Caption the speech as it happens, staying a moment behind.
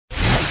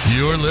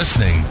You're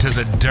listening to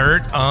The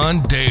Dirt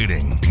on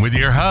Dating with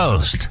your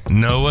host,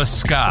 Noah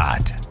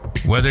Scott.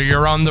 Whether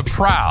you're on the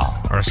prowl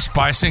or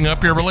spicing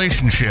up your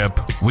relationship,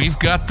 we've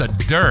got the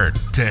dirt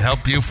to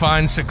help you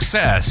find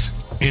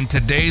success in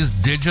today's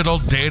digital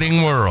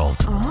dating world.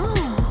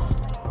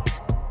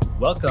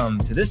 Welcome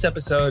to this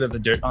episode of The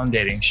Dirt on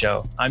Dating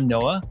Show. I'm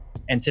Noah,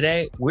 and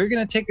today we're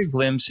going to take a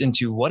glimpse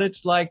into what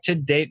it's like to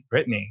date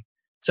Brittany.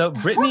 So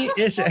Brittany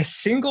is a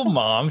single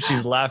mom.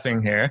 She's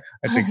laughing here.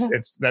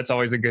 That's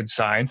always a good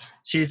sign.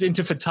 She's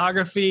into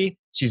photography.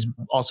 She's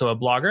also a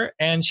blogger,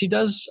 and she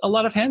does a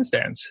lot of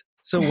handstands.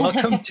 So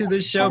welcome to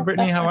the show,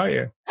 Brittany. How are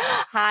you?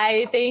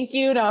 Hi, thank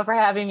you, Noah, for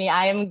having me.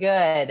 I am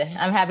good.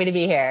 I'm happy to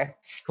be here.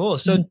 Cool.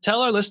 So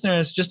tell our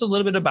listeners just a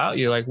little bit about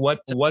you. Like,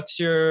 what's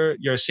you're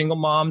a single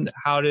mom?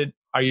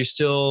 Are you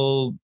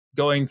still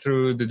going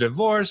through the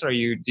divorce? Do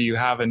you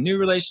have a new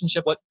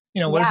relationship? What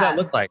does that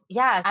look like?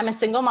 Yeah, I'm a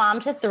single mom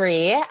to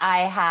three.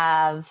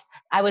 I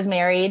was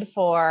married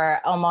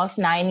for almost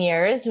 9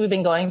 years. We've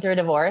been going through a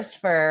divorce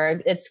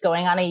it's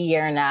going on a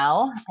year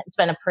now. It's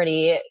been a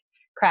pretty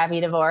crappy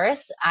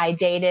divorce. I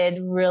dated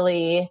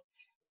really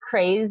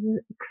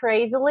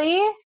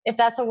crazily, if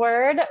that's a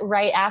word,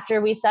 right after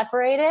we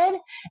separated.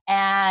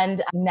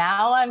 And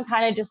now I'm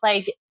kind of just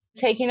like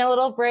taking a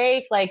little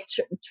break, like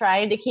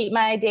trying to keep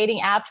my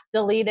dating apps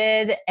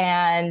deleted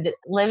and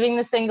living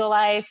the single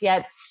life,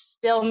 yet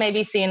still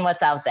maybe seeing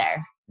what's out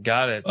there.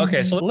 Got it.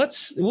 Okay. So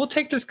we'll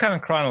take this kind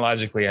of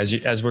chronologically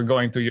as we're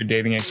going through your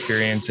dating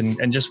experience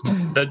and just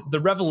the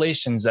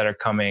revelations that are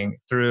coming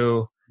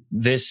through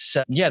this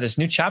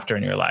new chapter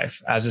in your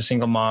life as a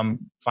single mom,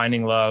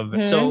 finding love.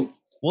 Mm-hmm. So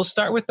we'll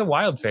start with the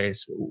wild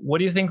phase. What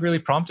do you think really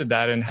prompted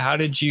that? And how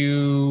did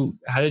you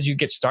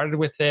get started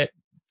with it?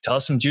 Tell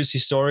us some juicy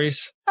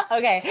stories.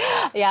 Okay.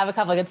 Yeah, I have a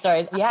couple of good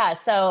stories. Yeah.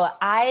 So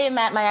I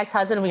met my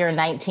ex-husband when we were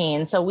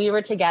 19. So we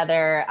were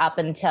together up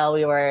until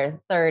we were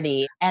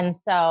 30. And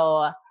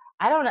so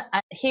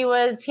he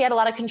had a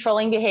lot of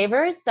controlling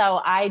behaviors. So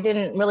I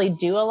didn't really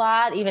do a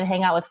lot, even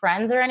hang out with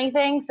friends or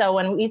anything. So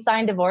when we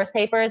signed divorce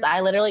papers,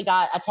 I literally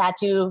got a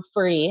tattoo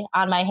free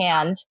on my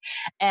hand,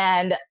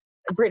 and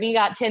Brittany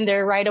got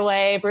Tinder right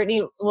away.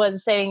 Brittany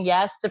was saying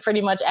yes to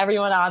pretty much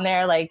everyone on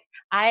there. Like,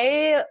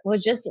 I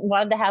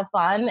wanted to have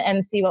fun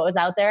and see what was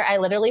out there. I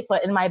literally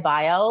put in my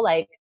bio,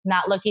 like,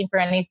 not looking for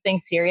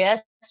anything serious,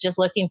 just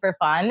looking for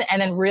fun.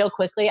 And then real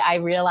quickly, I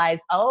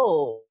realized,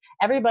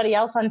 everybody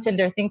else on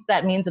Tinder thinks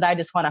that means that I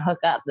just want to hook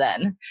up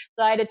then.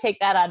 So I had to take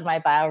that out of my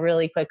bio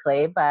really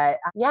quickly. But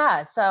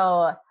yeah,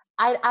 so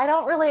I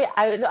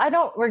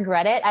don't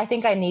regret it. I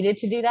think I needed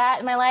to do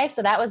that in my life.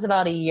 So that was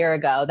about a year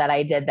ago that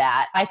I did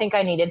that. I think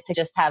I needed to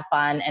just have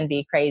fun and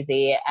be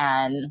crazy.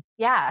 And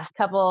yeah, a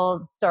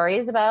couple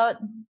stories about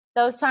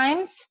those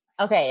times.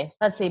 Okay,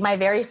 let's see. My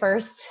very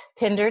first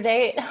Tinder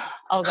date.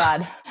 Oh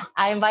God.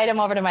 I invite him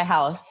over to my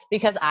house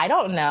because I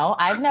don't know.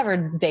 I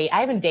haven't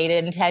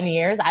dated in 10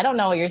 years. I don't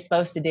know what you're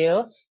supposed to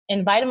do.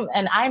 Invite him,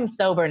 and I'm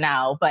sober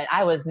now, but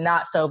I was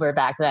not sober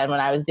back then when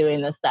I was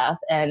doing this stuff.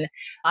 And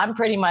I'm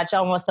pretty much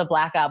almost a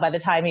blackout by the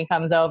time he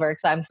comes over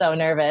because I'm so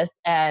nervous.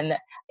 And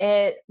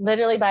it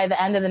literally, by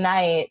the end of the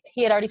night,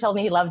 he had already told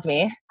me he loved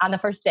me on the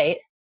first date.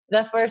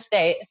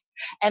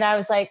 And I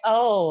was like,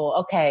 oh,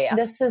 okay,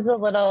 this is a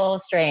little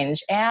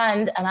strange.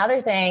 And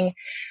another thing,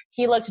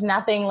 he looked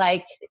nothing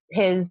like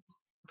his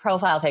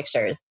profile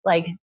pictures,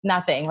 like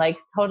nothing, like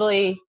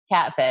totally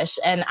catfish.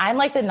 And I'm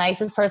like the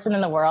nicest person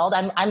in the world.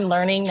 I'm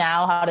learning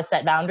now how to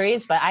set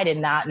boundaries, but I did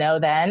not know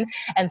then.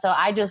 And so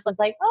I just was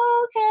like,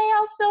 oh, okay,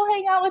 I'll still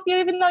hang out with you,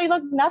 even though you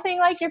look nothing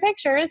like your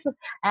pictures.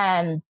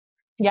 And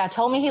yeah,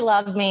 told me he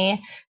loved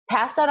me,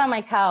 passed out on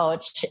my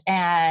couch.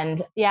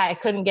 And yeah, I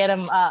couldn't get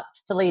him up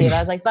to leave. I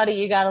was like, buddy,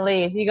 you got to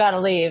leave.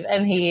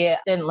 And he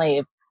didn't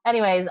leave.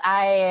 Anyways,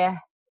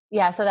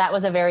 so that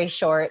was a very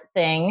short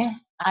thing.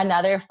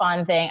 Another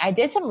fun thing, I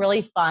did some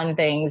really fun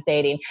things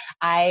dating.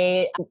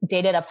 I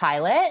dated a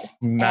pilot.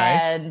 Nice.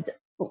 And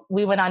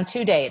we went on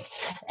 2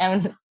 dates.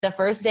 And the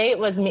first date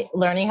was me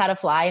learning how to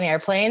fly an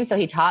airplane. So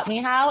he taught me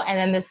how. And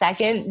then the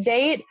second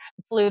date,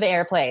 flew the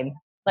airplane.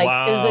 Like,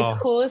 wow. It was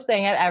the coolest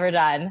thing I've ever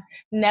done.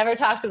 Never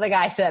talked to the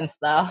guy since,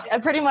 though. I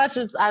pretty much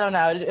I don't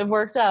know, it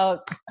worked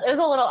out. It was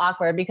a little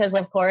awkward because,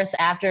 of course,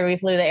 after we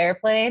flew the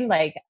airplane,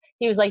 like,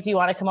 he was like, do you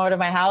want to come over to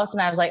my house?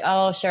 And I was like,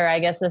 oh, sure. I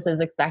guess this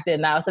is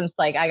expected now since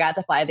like I got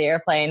to fly the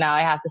airplane. Now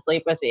I have to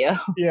sleep with you.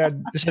 Yeah.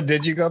 So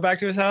did you go back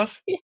to his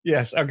house?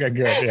 Yes. Okay,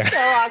 good. Yeah. So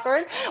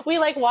awkward. We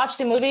like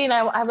watched a movie and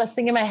I was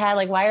thinking in my head,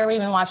 like, why are we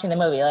even watching the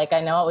movie? Like, I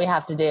know what we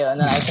have to do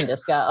and then I can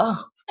just go.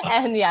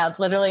 And yeah,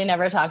 literally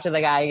never talked to the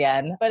guy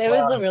again. But it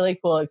was a really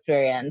cool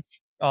experience.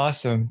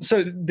 Awesome.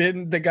 So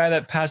did the guy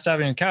that passed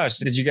out on your couch,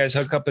 did you guys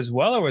hook up as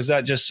well? Or was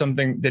that just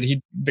something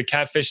the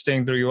catfish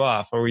thing threw you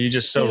off? Or were you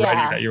just so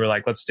ready that you were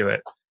like, let's do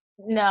it?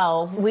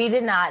 No, we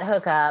did not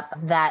hook up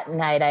that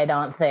night, I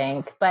don't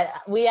think. But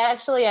we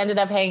actually ended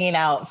up hanging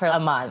out for a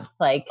month.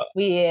 Like,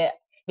 we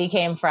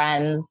became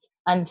friends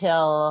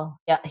until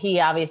he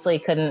obviously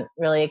couldn't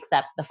really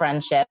accept the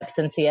friendship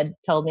since he had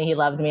told me he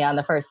loved me on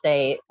the first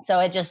date. So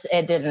it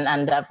didn't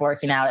end up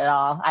working out at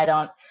all.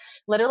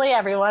 literally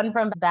everyone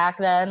from back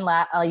then,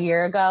 a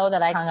year ago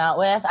that I hung out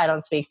with, I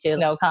don't speak to,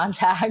 no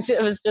contact.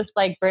 It was just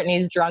like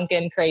Brittany's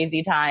drunken,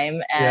 crazy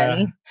time.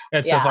 And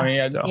it's so funny.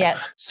 Yeah.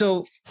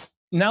 So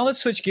now let's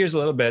switch gears a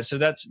little bit. So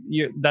that's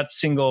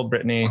single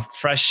Brittany,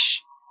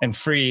 fresh and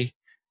free,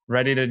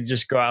 ready to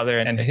just go out there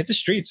and hit the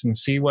streets and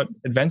see what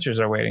adventures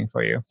are waiting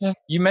for you. Yeah.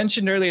 You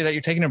mentioned earlier that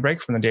you're taking a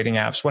break from the dating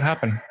apps. What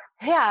happened?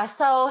 Yeah.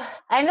 So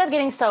I ended up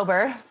getting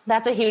sober.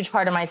 That's a huge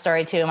part of my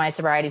story too, my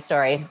sobriety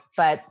story.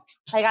 But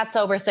I got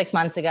sober 6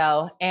 months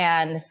ago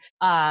and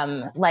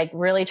like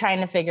really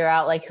trying to figure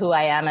out like who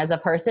I am as a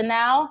person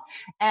now.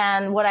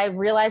 And what I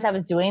realized I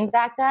was doing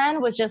back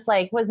then was just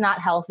like, was not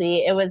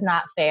healthy. It was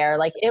not fair.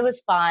 Like it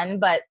was fun,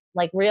 but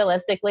like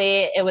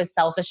realistically, it was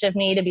selfish of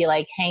me to be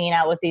like hanging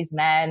out with these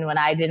men when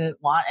I didn't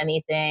want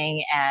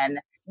anything. And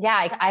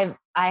yeah,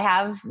 I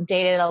have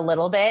dated a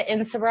little bit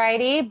in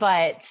sobriety,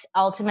 but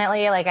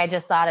ultimately, like I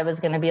just thought it was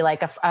going to be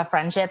like a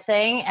friendship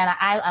thing. And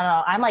I don't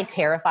know, I'm like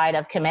terrified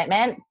of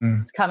commitment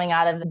coming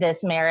out of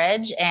this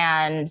marriage.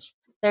 And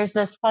there's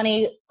this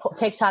funny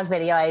TikTok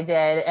video I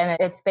did, and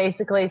it's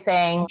basically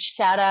saying,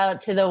 shout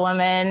out to the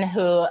woman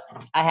who,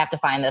 I have to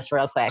find this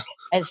real quick.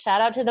 It's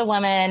shout out to the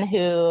woman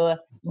who,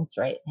 it's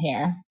right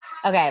here.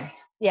 Okay.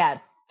 Yeah.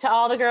 To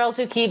all the girls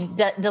who keep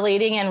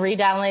deleting and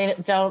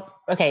re-downloading, to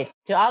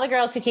all the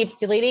girls who keep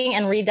deleting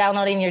and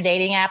re-downloading your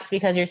dating apps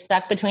because you're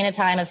stuck between a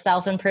time of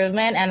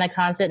self-improvement and the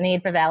constant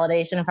need for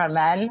validation from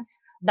men.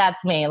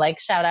 That's me. Like,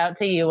 shout out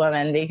to you,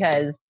 women,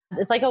 because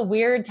it's like a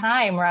weird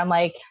time where I'm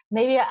like,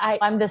 maybe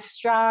I'm this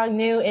strong,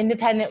 new,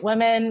 independent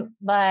woman,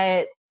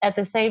 but at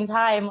the same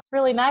time, it's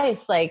really nice,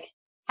 like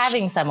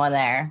having someone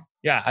there.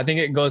 Yeah, I think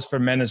it goes for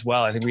men as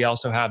well. I think we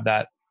also have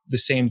the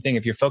same thing.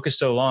 If you're focused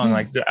so long,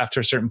 like after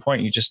a certain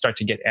point, you just start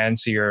to get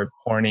antsy or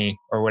horny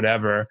or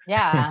whatever.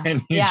 Yeah. And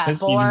bored. You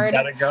just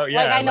gotta go.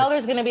 Yeah. Like I know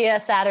there's going to be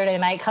a Saturday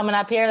night coming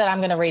up here that I'm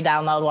going to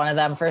re-download one of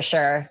them for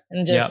sure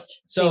and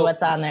just see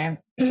what's on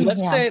there.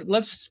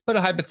 Let's put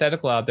a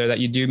hypothetical out there that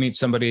you do meet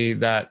somebody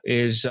that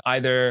is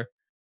either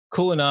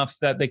cool enough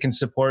that they can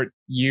support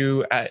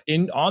you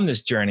on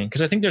this journey.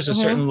 Because I think there's a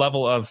certain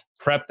level of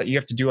prep that you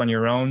have to do on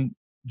your own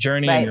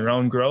journey and your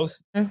own growth.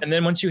 And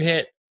then once you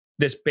hit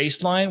this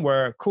baseline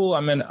where cool,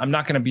 I'm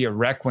not going to be a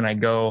wreck when I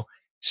go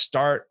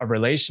start a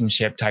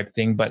relationship type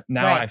thing. But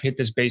now I've hit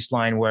this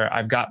baseline where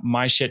I've got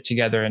my shit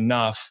together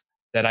enough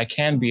that I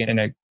can be in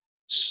a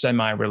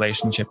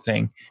semi-relationship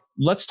thing.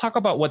 Let's talk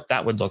about what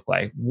that would look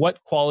like.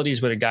 What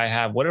qualities would a guy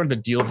have? What are the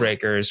deal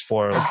breakers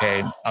for,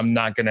 okay, I'm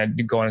not going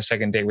to go on a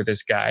second date with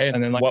this guy?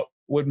 And then what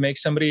would make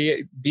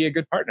somebody be a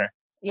good partner?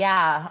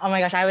 Yeah. Oh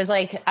my gosh. I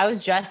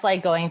was just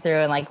like going through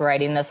and like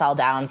writing this all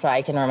down so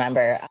I can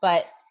remember,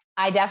 but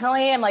I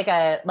definitely am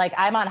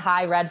I'm on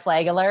high red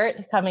flag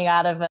alert coming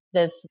out of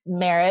this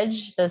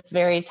marriage, this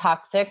very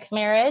toxic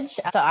marriage.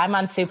 So I'm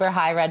on super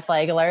high red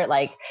flag alert,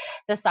 like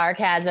the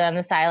sarcasm,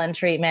 the silent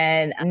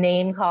treatment,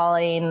 name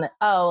calling,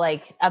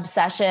 like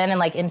obsession and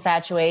like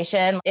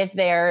infatuation. If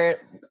they're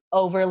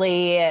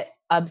overly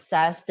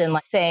obsessed and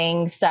like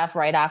saying stuff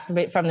right off from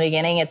the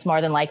beginning, it's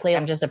more than likely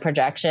I'm just a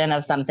projection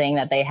of something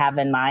that they have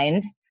in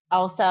mind.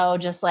 Also,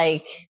 just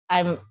like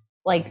I'm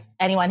like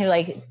anyone who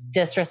like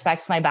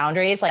disrespects my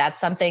boundaries, like that's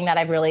something that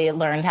I've really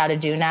learned how to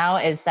do now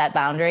is set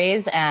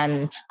boundaries.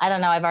 And I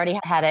don't know, I've already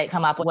had it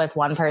come up with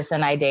one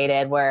person I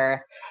dated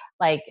where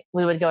like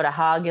we would go to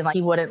hug and like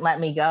he wouldn't let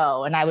me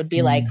go. And I would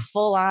be like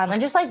full on and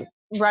just like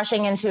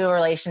rushing into a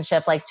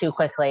relationship like too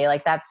quickly.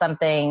 Like that's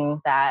something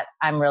that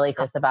I'm really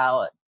close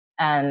about.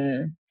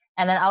 And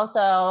then also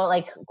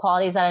like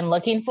qualities that I'm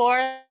looking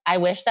for. I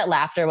wish that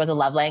laughter was a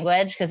love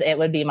language because it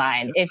would be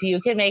mine. If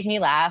you could make me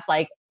laugh,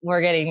 like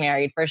we're getting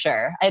married for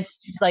sure. It's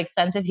like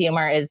sense of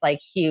humor is like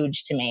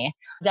huge to me.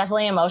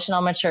 Definitely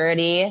emotional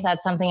maturity.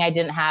 That's something I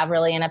didn't have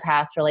really in a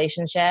past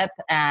relationship.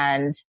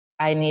 And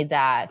I need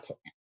that.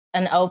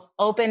 An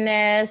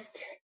openness,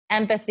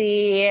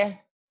 empathy,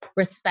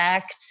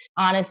 respect,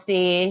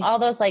 honesty, all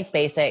those like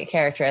basic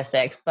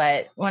characteristics.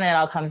 But when it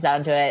all comes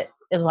down to it,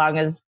 as long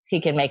as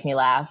he can make me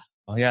laugh.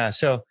 Oh yeah.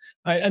 So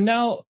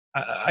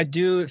I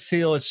do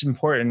feel it's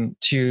important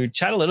to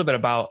chat a little bit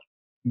about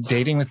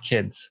dating with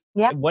kids.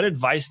 Yeah. What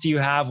advice do you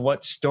have?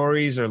 What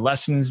stories or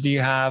lessons do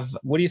you have?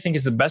 What do you think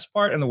is the best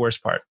part and the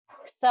worst part?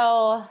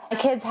 So the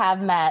kids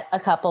have met a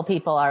couple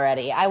people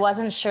already. I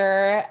wasn't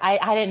sure.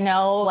 I didn't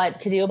know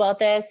what to do about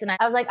this. And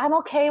I was like, I'm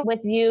okay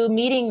with you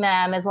meeting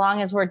them as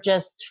long as we're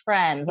just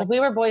friends. Like we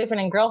were boyfriend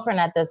and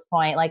girlfriend at this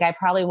point. Like I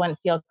probably wouldn't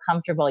feel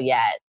comfortable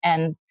yet.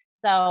 And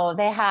so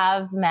they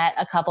have met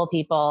a couple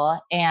people,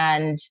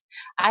 and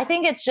I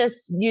think it's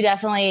just, you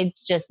definitely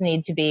just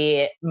need to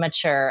be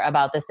mature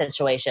about the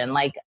situation.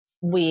 Like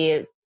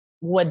we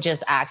would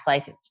just act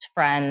like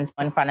friends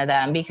in front of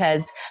them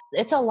because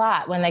it's a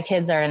lot when the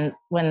kids are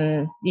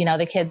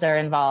the kids are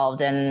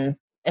involved, and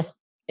if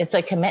it's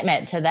a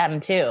commitment to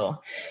them too.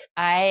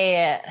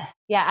 I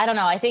don't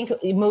know. I think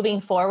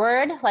moving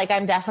forward, like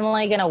I'm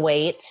definitely going to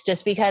wait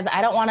just because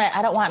I don't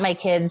want my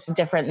kids,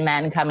 different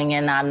men coming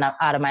in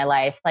out of my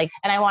life. Like,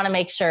 and I want to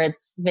make sure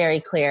it's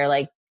very clear,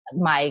 like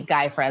my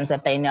guy friends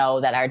that they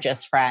know that are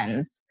just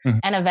friends.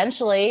 And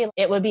eventually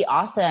it would be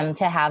awesome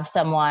to have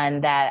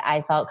someone that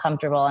I felt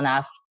comfortable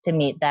enough to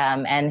meet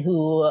them and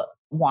who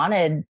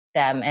wanted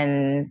them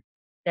in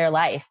their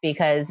life,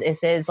 because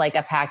this is like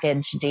a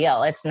package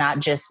deal. It's not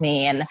just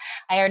me. And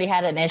I already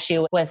had an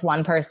issue with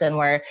one person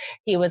where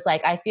he was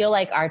like, I feel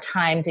like our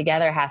time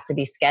together has to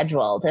be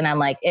scheduled. And I'm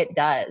like, it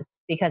does,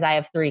 because I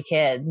have 3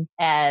 kids.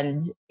 And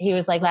he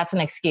was like, that's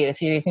an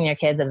excuse. You're using your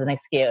kids as an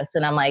excuse.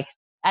 And I'm like,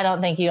 I don't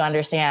think you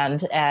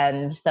understand.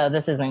 And so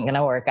this isn't going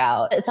to work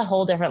out. It's a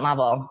whole different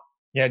level.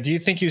 Yeah. Do you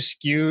think you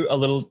skew a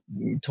little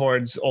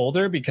towards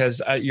older because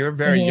you're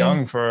very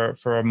young for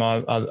a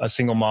mom, a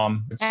single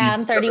mom?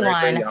 I'm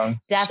 31, very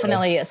young,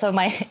 definitely. So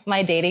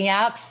my dating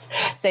apps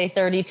say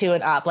 32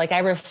 and up. Like I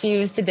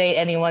refuse to date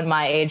anyone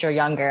my age or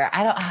younger.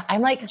 I'm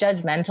like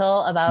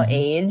judgmental about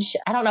age.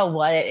 I don't know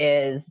what it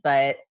is,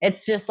 but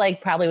it's just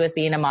like probably with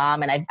being a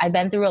mom. And I've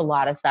been through a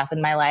lot of stuff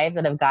in my life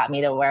that have got me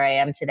to where I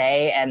am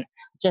today. And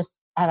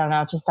just, I don't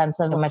know, just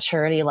sense of a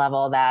maturity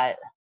level that,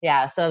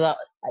 so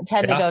I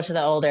tend to go to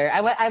the older.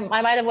 I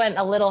might have went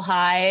a little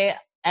high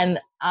and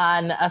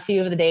on a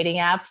few of the dating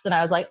apps, and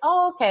I was like,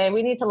 oh, okay,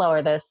 we need to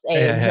lower this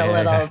age a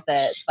little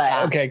bit.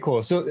 But okay,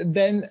 cool. So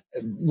then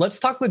let's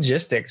talk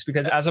logistics,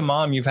 because as a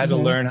mom, you've had to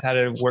learn how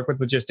to work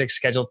with logistics,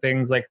 schedule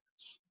things. Like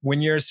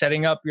when you're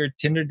setting up your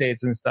Tinder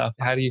dates and stuff,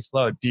 how do you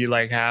flow? Do you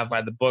like have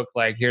by the book,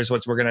 like here's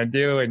what we're going to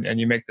do, and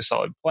you make the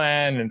solid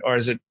plan, or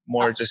is it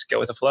more just go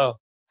with the flow?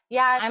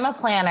 Yeah, I'm a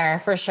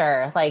planner for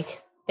sure.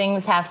 Like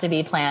things have to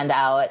be planned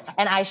out.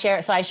 And I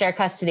share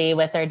custody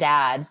with their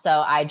dad. So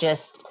I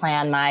just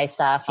plan my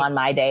stuff on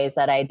my days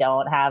that I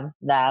don't have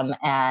them.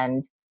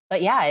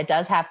 But yeah, it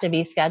does have to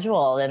be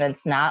scheduled. And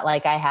it's not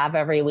like I have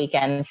every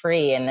weekend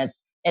free. And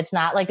it's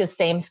not like the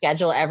same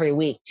schedule every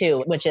week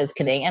too, which is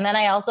kidding. And then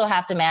I also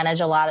have to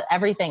manage a lot of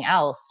everything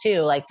else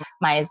too, like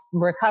my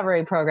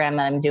recovery program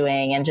that I'm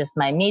doing and just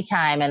my me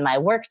time and my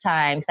work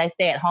time, because I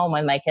stay at home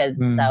with my kids.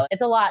 So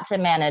it's a lot to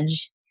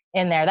manage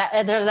in there.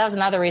 That was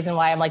another reason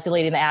why I'm like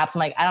deleting the apps. I'm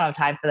like, I don't have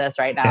time for this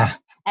right now. Yeah.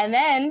 And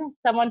then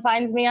someone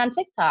finds me on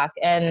TikTok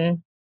and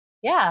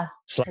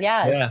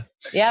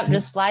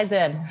just slides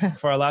in.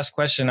 For our last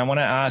question, I want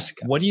to ask,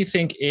 what do you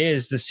think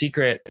is the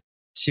secret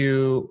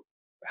to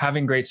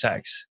having great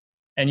sex?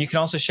 And you can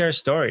also share a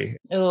story.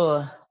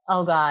 Oh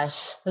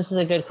gosh, this is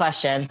a good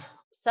question.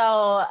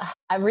 So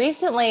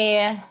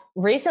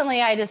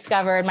recently I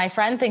discovered, my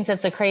friend thinks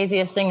it's the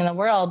craziest thing in the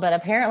world, but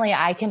apparently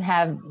I can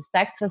have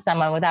sex with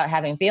someone without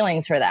having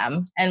feelings for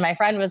them. And my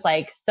friend was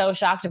like so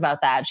shocked about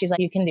that. She's like,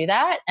 you can do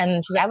that?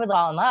 And she's like, I would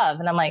fall in love.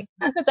 And I'm like,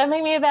 does that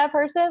make me a bad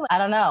person? I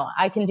don't know.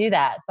 I can do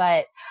that.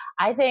 But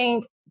I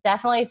think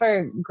definitely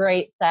for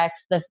great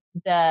sex,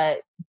 the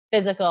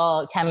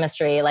physical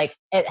chemistry, like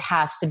it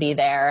has to be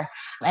there.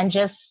 And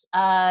just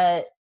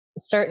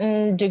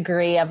certain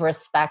degree of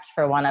respect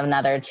for one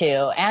another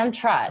too, and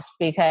trust,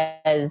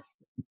 because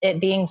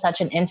it being such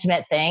an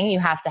intimate thing, you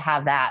have to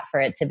have that for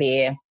it to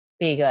be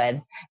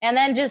good. And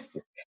then just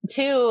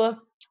two,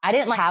 I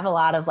didn't have a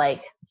lot of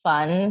like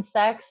fun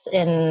sex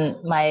in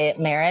my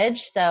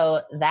marriage.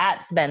 So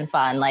that's been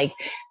fun, like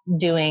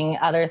doing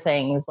other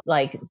things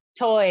like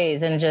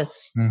toys and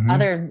just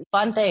other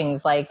fun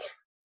things, like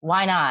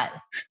why not?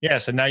 Yeah.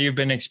 So now you've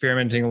been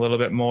experimenting a little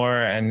bit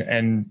more,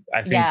 and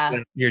I think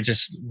that you're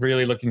just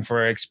really looking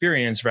for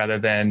experience rather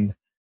than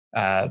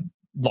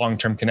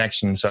long-term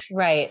connection. So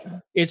right.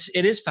 It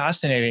is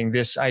fascinating,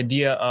 this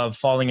idea of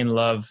falling in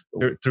love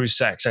through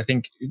sex. I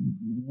think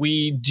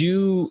we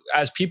do,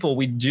 as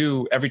people,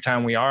 every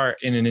time we are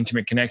in an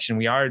intimate connection,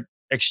 we are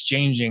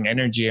exchanging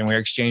energy, and we're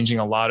exchanging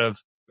a lot of,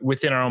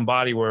 within our own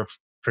body, we're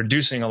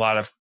producing a lot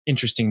of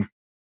interesting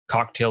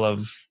cocktail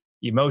of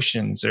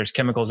emotions. There's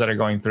chemicals that are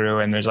going through,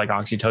 and there's like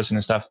oxytocin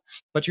and stuff.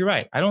 But you're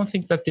right. I don't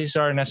think that these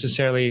are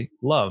necessarily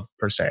love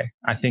per se.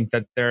 I think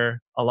that there are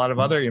a lot of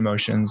other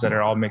emotions that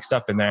are all mixed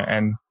up in there,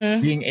 and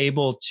being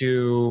able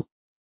to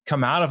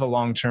come out of a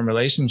long-term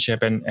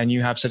relationship and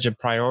you have such a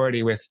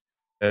priority with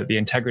the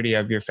integrity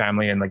of your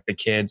family and like the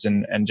kids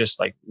and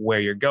just like where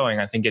you're going.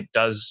 I think it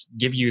does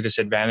give you this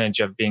advantage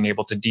of being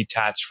able to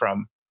detach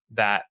from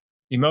that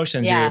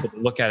emotions. You're able to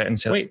look at it and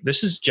say, wait,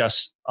 this is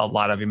just a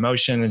lot of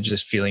emotion and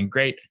just feeling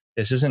great.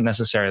 This isn't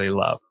necessarily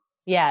love.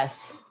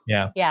 Yes.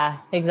 Yeah. Yeah,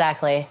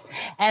 exactly.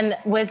 And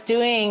with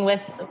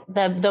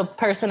the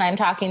person I'm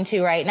talking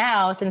to right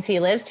now, since he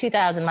lives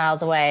 2,000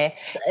 miles away,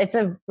 it's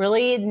a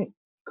really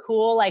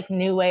cool, like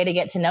new way to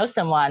get to know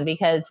someone,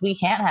 because we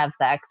can't have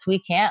sex. We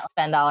can't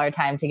spend all our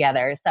time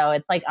together. So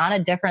it's like on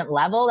a different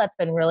level. That's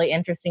been really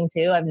interesting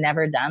too. I've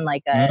never done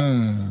like a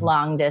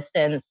long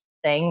distance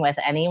thing with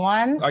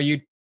anyone. Are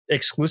you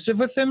exclusive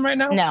with him right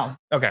now? No.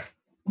 Okay.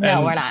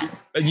 No, we're not.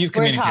 You've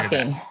communicated. We're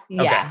talking. That.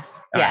 Okay. Yeah.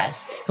 Yes.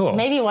 Right. Cool.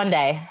 Maybe one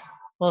day.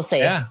 We'll see.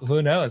 Yeah.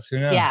 Who knows?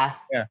 Yeah.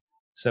 Yeah.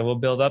 So we'll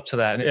build up to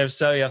that. And if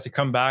so, you have to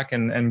come back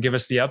and give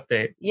us the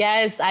update.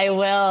 Yes, I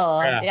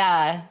will.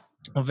 Yeah.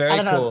 Well, very I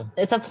don't cool. know.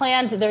 It's a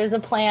plan. There's a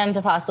plan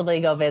to possibly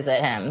go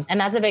visit him. And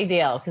that's a big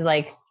deal because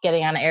like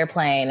getting on an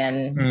airplane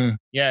and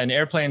yeah, and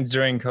airplanes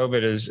during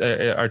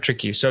COVID are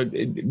tricky. So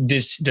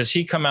does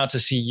he come out to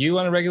see you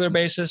on a regular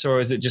basis, or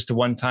is it just a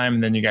one time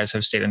and then you guys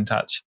have stayed in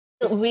touch?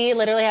 we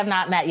literally have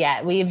not met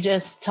yet. We've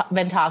just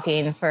been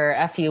talking for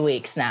a few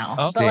weeks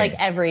now, but like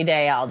every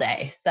day, all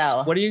day.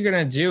 So what are you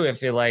going to do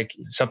if it like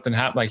something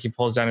happened, like he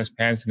pulls down his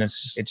pants and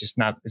it's just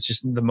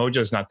the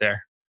mojo's not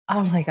there?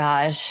 Oh my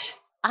gosh.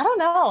 I don't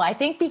know. I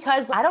think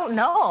because I don't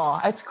know.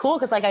 It's cool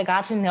because like I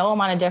got to know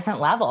him on a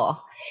different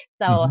level.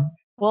 So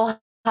we'll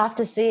have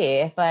to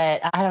see.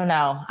 But I don't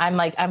know.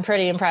 I'm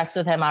pretty impressed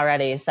with him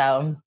already.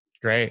 So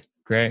Great.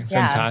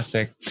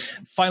 Fantastic.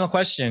 Final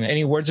question.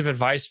 Any words of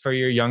advice for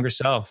your younger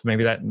self?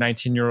 Maybe that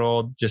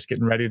 19-year-old just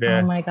getting ready to...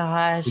 Oh my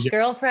gosh.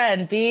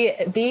 Girlfriend, be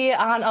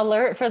on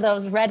alert for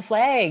those red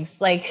flags.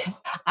 Like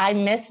I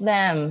miss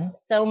them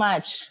so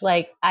much.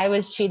 Like I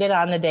was cheated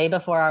on the day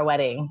before our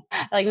wedding.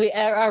 Like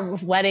our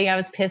wedding, I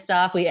was pissed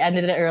off. We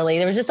ended it early.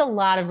 There was just a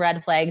lot of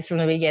red flags from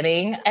the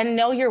beginning. And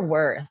know your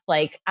worth.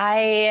 Like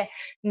I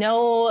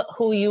know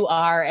who you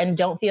are and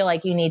don't feel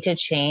like you need to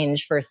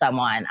change for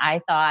someone.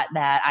 I thought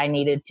that I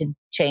needed to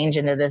change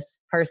into this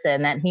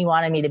person that he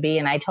wanted me to be.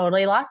 And I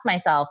totally lost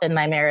myself in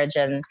my marriage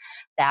and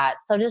that.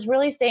 So just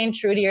really staying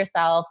true to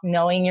yourself,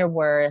 knowing your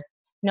worth,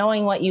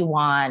 knowing what you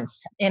want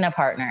in a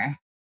partner.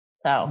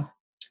 So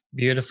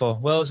beautiful.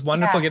 Well, it was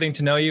wonderful getting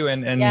to know you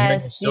and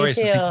hearing your story.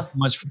 So thank you so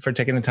much for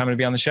taking the time to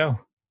be on the show.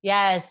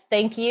 Yes.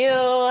 Thank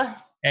you.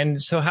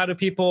 And so how do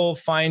people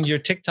find your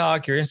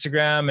TikTok, your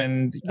Instagram?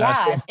 And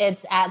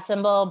it's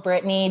 @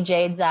 Brittany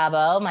Jade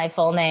Szabo, my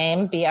full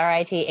name,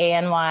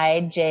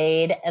 Britany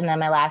Jade, and then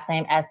my last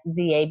name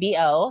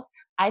Szabo.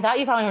 I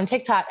thought you followed me on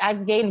TikTok.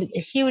 I've gained a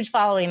huge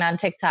following on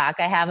TikTok.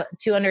 I have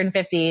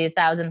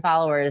 250,000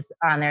 followers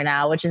on there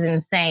now, which is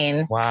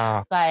insane.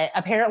 Wow. But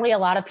apparently a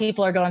lot of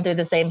people are going through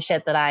the same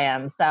shit that I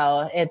am.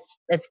 So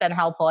it's been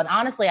helpful. And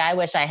honestly, I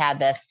wish I had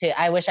this too.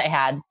 I wish I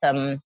had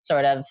some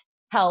sort of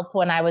help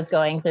when I was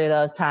going through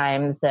those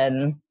times.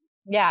 And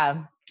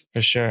yeah.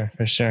 For sure.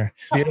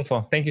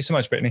 Beautiful. Thank you so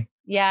much, Brittany.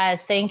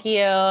 Yes. Thank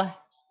you. All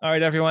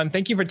right, everyone.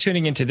 Thank you for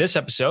tuning into this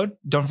episode.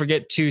 Don't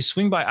forget to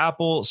swing by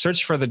Apple,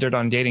 search for the Dirt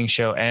on Dating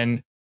Show,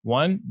 and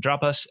 1,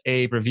 drop us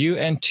a review,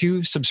 and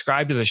 2,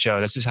 subscribe to the show.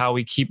 This is how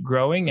we keep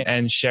growing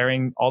and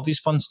sharing all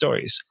these fun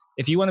stories.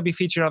 If you want to be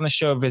featured on the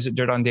show, visit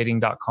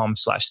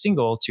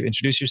dirtondating.com/single to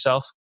introduce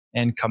yourself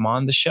and come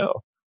on the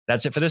show.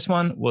 That's it for this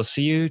one. We'll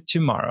see you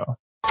tomorrow.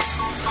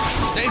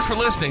 Thanks for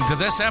listening to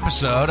this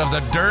episode of the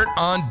Dirt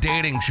on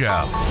Dating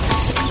Show.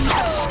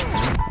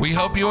 We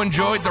hope you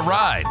enjoyed the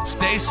ride.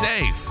 Stay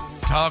safe,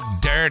 talk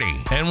dirty,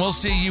 and we'll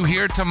see you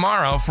here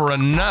tomorrow for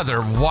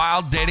another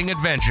wild dating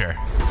adventure.